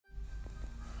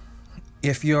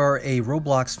If you're a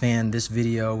Roblox fan, this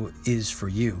video is for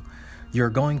you. You're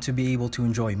going to be able to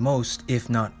enjoy most, if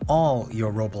not all,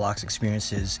 your Roblox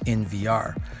experiences in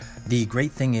VR. The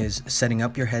great thing is, setting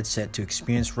up your headset to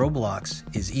experience Roblox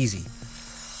is easy.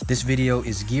 This video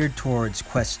is geared towards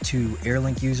Quest 2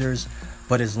 Airlink users,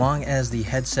 but as long as the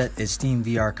headset is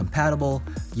SteamVR compatible,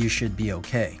 you should be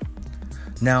okay.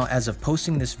 Now, as of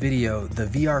posting this video, the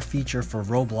VR feature for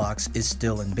Roblox is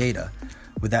still in beta.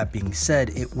 With that being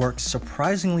said, it works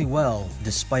surprisingly well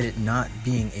despite it not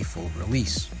being a full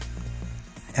release.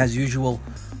 As usual,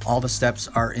 all the steps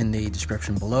are in the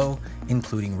description below,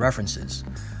 including references.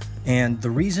 And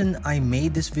the reason I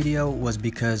made this video was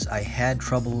because I had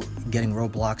trouble getting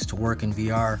Roblox to work in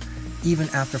VR, even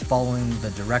after following the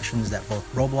directions that both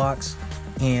Roblox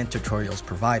and tutorials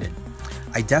provided.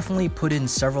 I definitely put in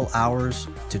several hours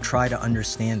to try to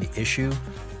understand the issue.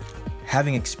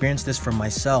 Having experienced this for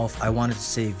myself, I wanted to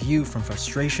save you from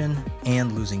frustration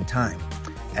and losing time.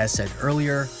 As said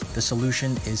earlier, the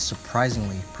solution is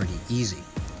surprisingly pretty easy.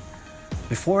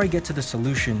 Before I get to the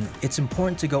solution, it's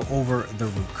important to go over the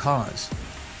root cause.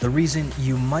 The reason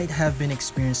you might have been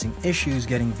experiencing issues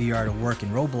getting VR to work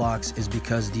in Roblox is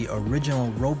because the original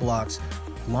Roblox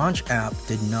launch app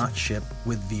did not ship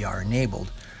with VR enabled,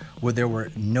 where there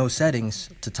were no settings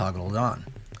to toggle it on.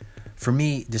 For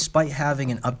me, despite having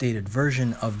an updated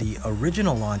version of the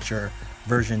original launcher,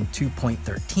 version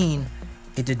 2.13,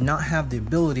 it did not have the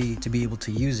ability to be able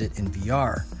to use it in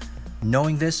VR.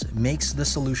 Knowing this makes the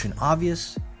solution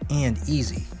obvious and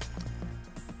easy.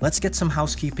 Let's get some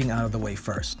housekeeping out of the way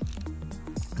first.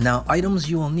 Now, items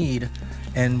you will need,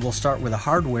 and we'll start with the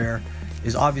hardware,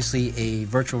 is obviously a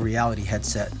virtual reality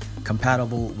headset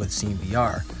compatible with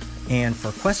SteamVR. And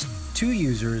for Quest 2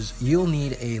 users, you'll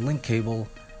need a link cable,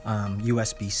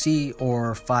 USB-C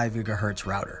or 5 GHz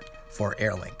router for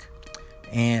Airlink,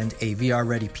 and a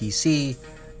VR-ready PC.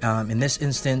 In this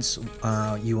instance,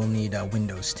 you will need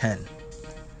Windows 10.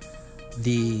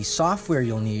 The software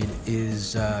you'll need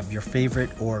is your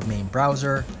favorite or main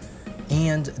browser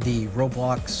and the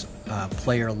Roblox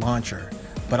Player Launcher,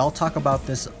 but I'll talk about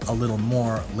this a little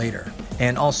more later.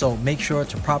 And also, make sure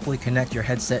to properly connect your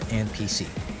headset and PC.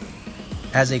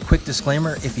 As a quick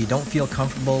disclaimer, if you don't feel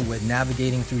comfortable with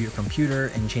navigating through your computer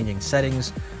and changing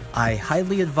settings, I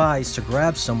highly advise to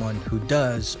grab someone who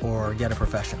does or get a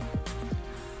professional.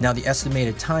 Now, the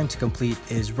estimated time to complete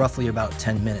is roughly about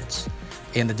 10 minutes,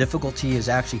 and the difficulty is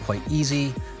actually quite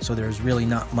easy, so there's really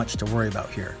not much to worry about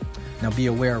here. Now, be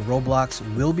aware Roblox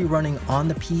will be running on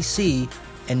the PC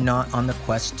and not on the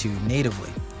Quest 2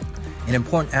 natively. An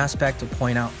important aspect to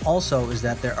point out also is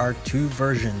that there are two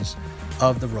versions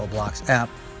of the Roblox app.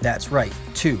 That's right,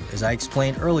 2. As I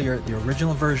explained earlier, the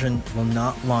original version will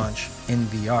not launch in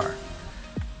VR.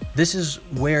 This is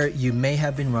where you may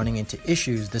have been running into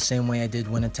issues the same way I did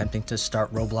when attempting to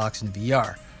start Roblox in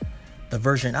VR. The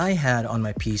version I had on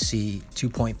my PC,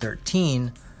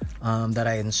 2.13, that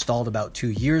I installed about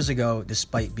 2 years ago,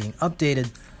 despite being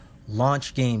updated,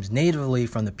 launched games natively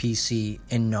from the PC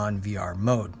in non-VR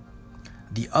mode.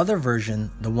 The other version,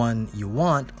 the one you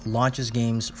want, launches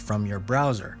games from your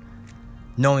browser.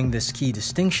 Knowing this key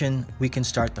distinction, we can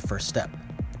start the first step.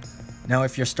 Now,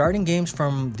 if you're starting games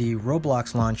from the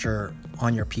Roblox launcher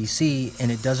on your PC and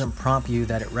it doesn't prompt you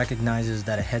that it recognizes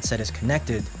that a headset is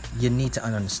connected, you need to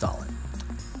uninstall it.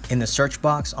 In the search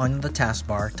box on the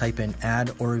taskbar, type in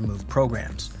Add or Remove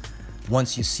Programs.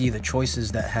 Once you see the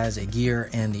choices that has a gear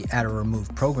and the Add or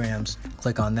Remove Programs,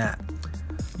 click on that.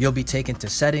 You'll be taken to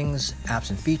Settings, Apps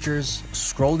and Features,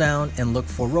 scroll down and look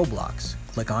for Roblox.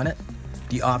 Click on it.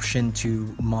 The option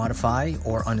to modify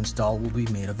or uninstall will be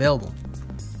made available.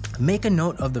 Make a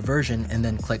note of the version and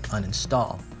then click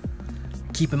Uninstall.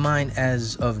 Keep in mind,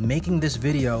 as of making this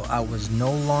video, I was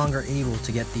no longer able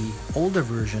to get the older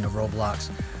version of Roblox,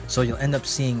 so you'll end up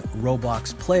seeing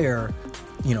Roblox Player,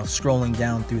 scrolling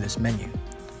down through this menu.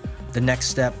 The next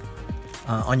step,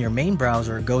 on your main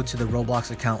browser, go to the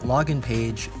Roblox account login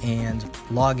page and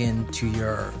log in to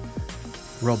your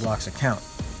Roblox account.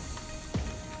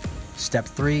 Step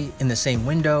 3, in the same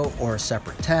window or a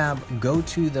separate tab, go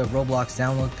to the Roblox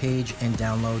download page and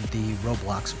download the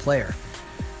Roblox Player.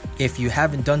 If you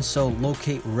haven't done so,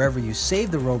 locate wherever you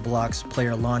save the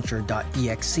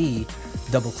Robloxplayerlauncher.exe,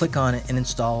 double click on it and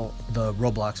install the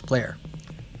Roblox Player.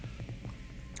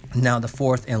 Now, the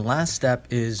fourth and last step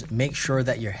is make sure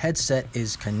that your headset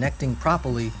is connecting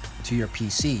properly to your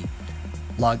PC.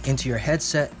 Log into your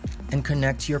headset and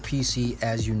connect to your PC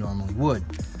as you normally would.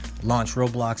 Launch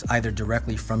Roblox either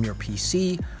directly from your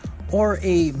PC or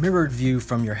a mirrored view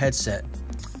from your headset.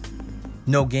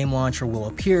 No game launcher will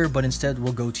appear, but instead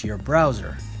will go to your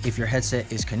browser. If your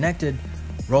headset is connected,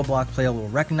 Roblox Player will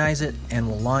recognize it and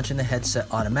will launch in the headset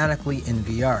automatically in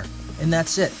VR. And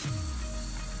that's it.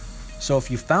 So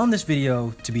if you found this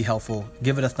video to be helpful,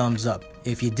 give it a thumbs up.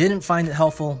 If you didn't find it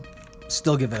helpful,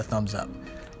 still give it a thumbs up.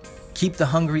 Keep the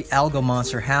hungry algo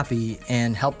monster happy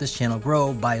and help this channel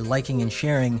grow by liking and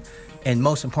sharing, and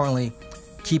most importantly,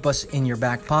 keep us in your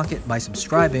back pocket by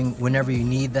subscribing whenever you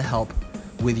need the help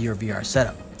with your VR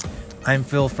setup. I'm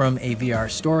Phil from A VR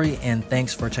Story, and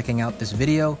thanks for checking out this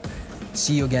video.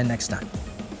 See you again next time.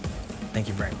 Thank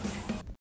you very much.